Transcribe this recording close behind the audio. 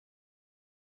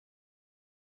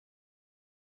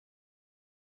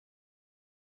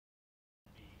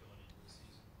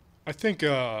I think,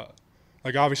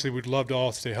 like obviously we'd love to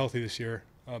all stay healthy this year,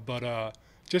 but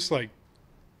just like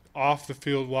off the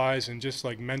field wise and just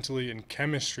like mentally and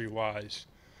chemistry wise,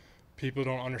 people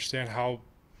don't understand how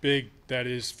big that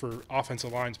is for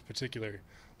offensive lines in particular.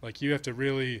 Like you have to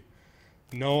really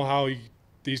know how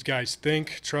these guys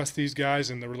think, trust these guys,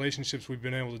 and the relationships we've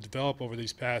been able to develop over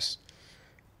these past,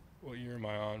 what year am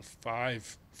I on?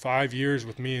 Five years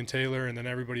with me and Taylor, and then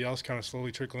everybody else kind of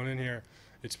slowly trickling in here.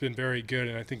 It's been very good,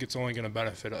 and I think it's only going to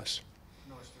benefit us.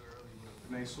 No, it's still early,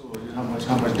 but Nice. So how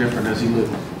much different does he look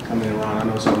coming around? I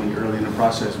know it's only early in the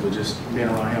process, but just being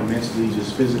around him mentally,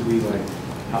 just physically, like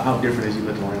how different is he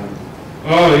looking around?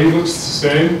 Oh, he looks the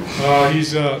same.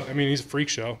 I mean, he's a freak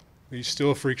show. He's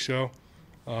still a freak show.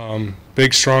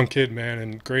 Big, strong kid, man,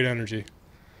 and great energy.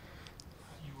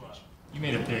 You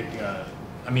made a big,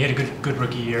 I mean, you had a good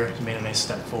rookie year. You made a nice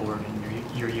step forward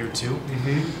in your year two.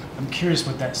 I'm curious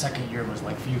what that second year was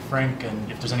like for you, Frank,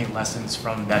 and if there's any lessons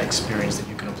from that experience that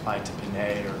you can apply to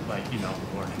Panay or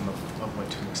warn him of what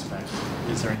to expect.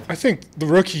 Is there anything? I think the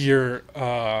rookie year,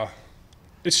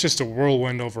 it's just a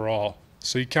whirlwind overall.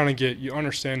 So you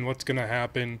understand what's going to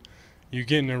happen. You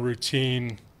get in a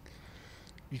routine.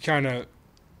 You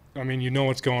know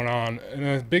what's going on. And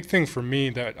a big thing for me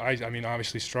that I mean,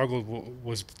 obviously struggled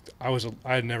was I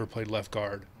had never played left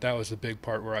guard. That was the big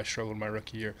part where I struggled my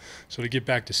rookie year. So to get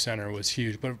back to center was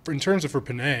huge. But in terms of for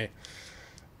Panay,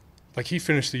 like he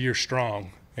finished the year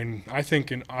strong. And I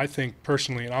think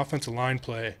personally, in offensive line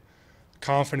play,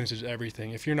 confidence is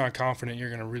everything. If you're not confident, you're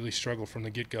going to really struggle from the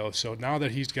get-go. So now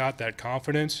that he's got that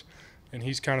confidence and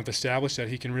he's kind of established that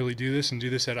he can really do this and do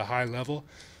this at a high level,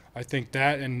 I think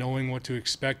that and knowing what to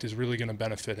expect is really going to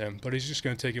benefit him. But he's just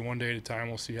going to take it one day at a time.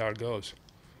 We'll see how it goes.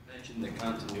 You mentioned the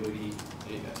continuity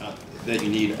that you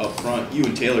need up front. You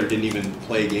and Taylor didn't even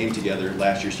play a game together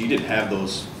last year, so you didn't have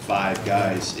those five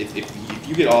guys. If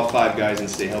you get all five guys and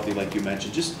stay healthy, like you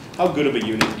mentioned, just how good of a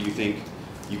unit do you think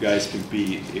you guys can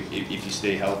be if you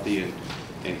stay healthy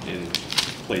and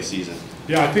play season?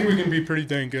 Yeah, I think we can be pretty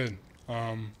dang good.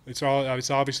 It's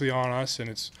obviously on us, and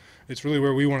it's really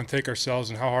where we want to take ourselves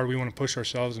and how hard we want to push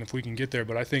ourselves and if we can get there.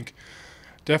 But I think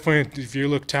definitely if you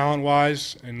look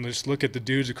talent-wise and just look at the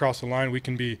dudes across the line, we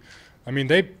can be – I mean,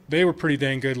 they were pretty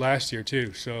dang good last year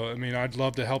too. So, I mean, I'd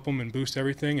love to help them and boost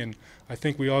everything. And I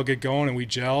think we all get going and we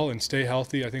gel and stay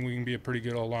healthy. I think we can be a pretty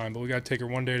good old line. But we got to take it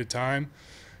one day at a time,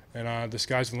 and the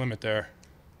sky's the limit there.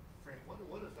 Frank,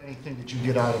 what if anything did you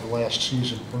get out of last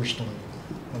season personally?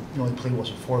 You only played, was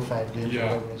it 4 or 5 games? Yeah. Or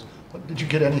whatever it was. But did you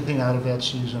get anything out of that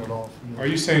season at all for you? Are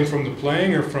you saying from the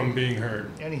playing or from being hurt?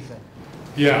 Anything.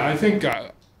 Yeah, I think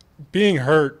being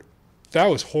hurt, that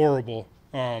was horrible.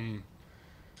 You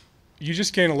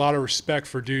just gain a lot of respect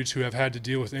for dudes who have had to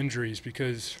deal with injuries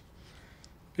because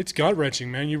it's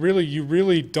gut-wrenching, man. You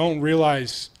really don't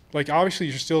realize, like obviously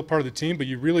you're still a part of the team, but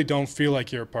you really don't feel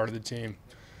like you're a part of the team.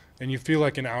 And you feel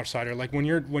like an outsider. Like when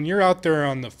you're out there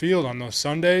on the field on those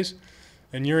Sundays,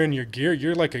 and you're in your gear,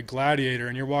 you're like a gladiator,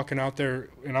 and you're walking out there,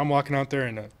 and I'm walking out there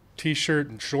in a T-shirt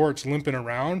and shorts limping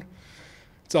around.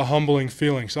 It's a humbling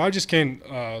feeling. So I just gained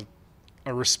a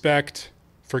respect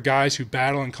for guys who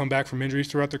battle and come back from injuries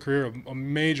throughout their career, a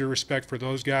major respect for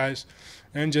those guys,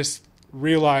 and just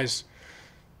realize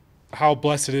how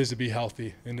blessed it is to be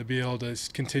healthy and to be able to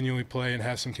continually play and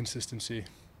have some consistency.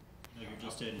 You're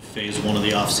just in phase one of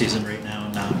the off season right now,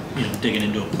 and not digging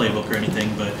into a playbook or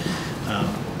anything, but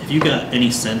have you got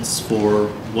any sense for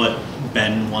what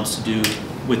Ben wants to do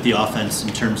with the offense in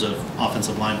terms of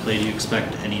offensive line play? Do you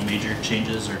expect any major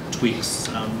changes or tweaks?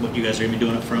 What you guys are going to be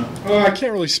doing up front? I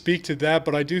can't really speak to that,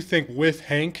 but I do think with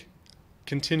Hank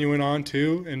continuing on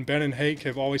too, and Ben and Hank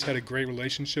have always had a great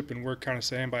relationship and work kind of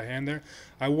hand by hand there.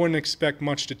 I wouldn't expect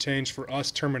much to change for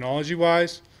us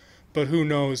terminology-wise, but who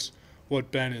knows what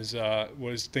Ben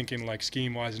was thinking, like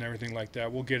scheme-wise and everything like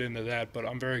that. We'll get into that, but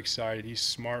I'm very excited. He's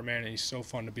smart, man, and he's so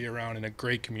fun to be around and a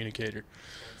great communicator.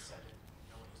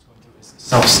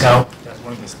 Self-scout. That's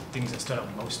one of the things that stood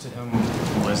out most to him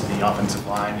was the offensive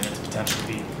line and its potential to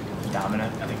be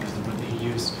dominant, I think is the word that he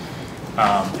used.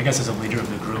 I guess as a leader of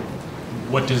the group,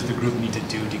 what does the group need to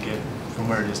do to get from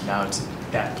where it is now to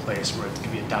that place where it can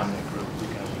be a dominant group week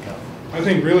in and week out? I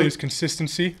think really it's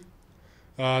consistency.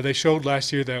 We showed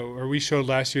last year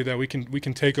that we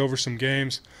can take over some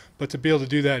games, but to be able to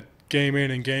do that game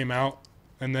in and game out,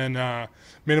 and then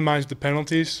minimize the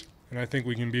penalties, and I think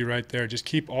we can be right there. Just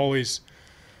keep always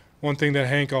one thing that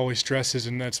Hank always stresses,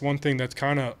 and that's one thing that's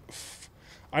kind of,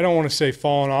 I don't want to say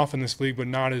falling off in this league, but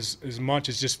not as much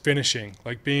as just finishing,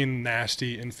 like being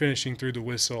nasty and finishing through the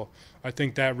whistle. I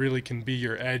think that really can be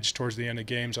your edge towards the end of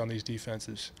games on these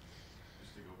defenses.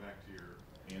 Just to go back to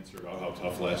your answer about how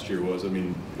tough last year was. I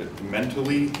mean,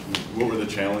 mentally, what were the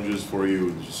challenges for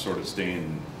you, just sort of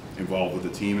staying involved with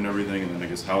the team and everything? And then I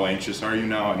guess how anxious are you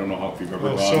now? I don't know how, if you've ever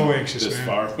gone so anxious, this man.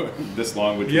 far, this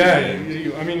long with Yeah,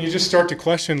 games. I mean, you just start to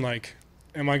question, like,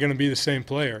 am I going to be the same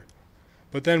player?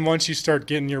 But then once you start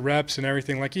getting your reps and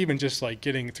everything, like even just like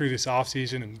getting through this off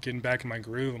season and getting back in my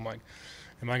groove, I'm like,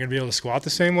 am I going to be able to squat the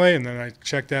same way? And then I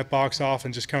check that box off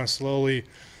and just kind of slowly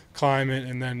climb it,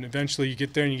 and then eventually you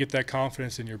get there and you get that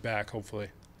confidence in your back, hopefully.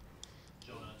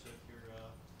 Jonah took your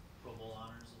Pro Bowl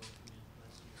honors away from you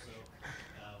last year.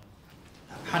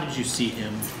 So, how did you see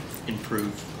him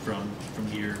improve from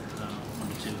year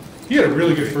 1 to 2? He had a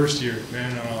really good first year,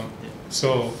 man.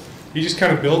 So he just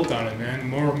kind of built on it, man.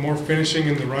 More finishing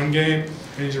in the run game,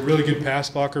 and he's a really good pass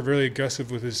blocker, really aggressive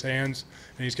with his hands,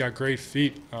 and he's got great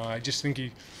feet. I just think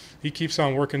he keeps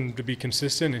on working to be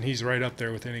consistent, and he's right up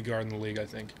there with any guard in the league, I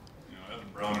think. You know, Evan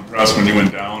Brown impressed when he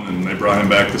went down, and they brought him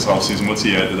back this offseason. What's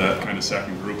he add to that kind of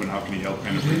second group, and how can he help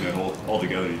kind of bring that all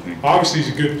together, you think? Obviously,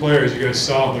 he's a good player, as you guys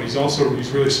saw, but he's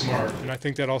really smart, and I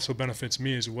think that also benefits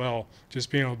me as well. Just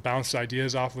being able to bounce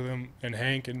ideas off with him and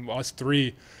Hank and us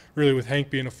three, really with Hank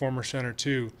being a former center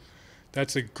too.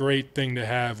 That's a great thing to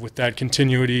have with that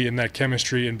continuity and that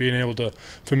chemistry and being able to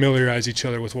familiarize each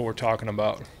other with what we're talking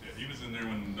about. Yeah, he was in there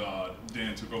when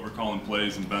Dan took over calling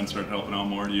plays and Ben started helping out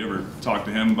more. Do you ever talk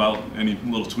to him about any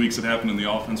little tweaks that happened in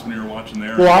the offense when you were watching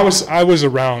there? Well, I was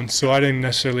around, so I didn't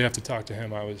necessarily have to talk to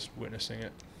him. I was witnessing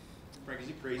it. Frank, is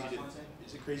it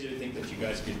crazy to think that you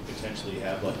guys could potentially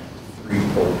have like 3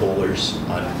 Pro Bowlers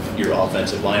on your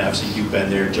offensive line? Obviously, you've been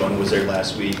there. Jonah was there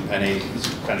last week. Penny has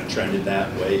kind of trended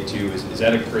that way too. Is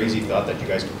that a crazy thought that you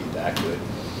guys could be that good?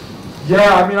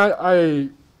 Yeah, I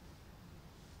mean,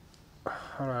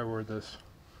 how do I word this?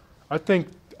 I think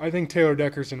Taylor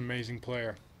Decker's an amazing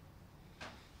player.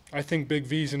 I think Big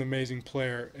V's an amazing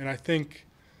player, and I think,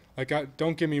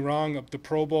 don't get me wrong, the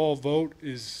Pro Bowl vote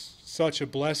is such a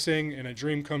blessing and a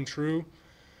dream come true.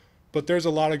 But there's a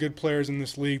lot of good players in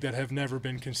this league that have never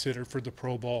been considered for the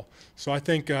Pro Bowl. So I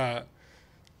think I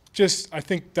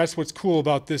think that's what's cool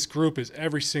about this group is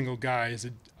every single guy is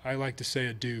I like to say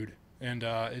a dude, and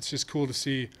it's just cool to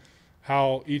see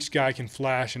how each guy can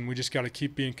flash, and we just got to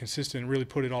keep being consistent and really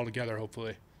put it all together,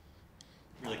 hopefully.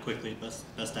 Really quickly,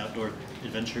 best outdoor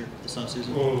adventure this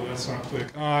offseason? Oh, that's not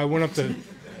quick. I went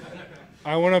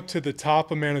up to the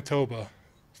top of Manitoba,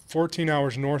 14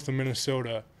 hours north of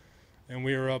Minnesota, and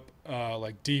we were up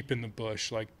like deep in the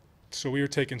bush. So we were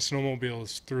taking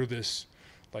snowmobiles through this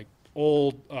like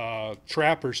old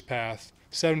trapper's path,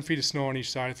 7 feet of snow on each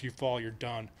side. If you fall, you're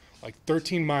done. Like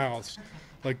 13 miles,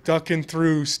 like ducking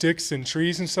through sticks and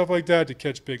trees and stuff like that to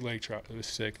catch big lake trout. It was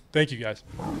sick. Thank you, guys.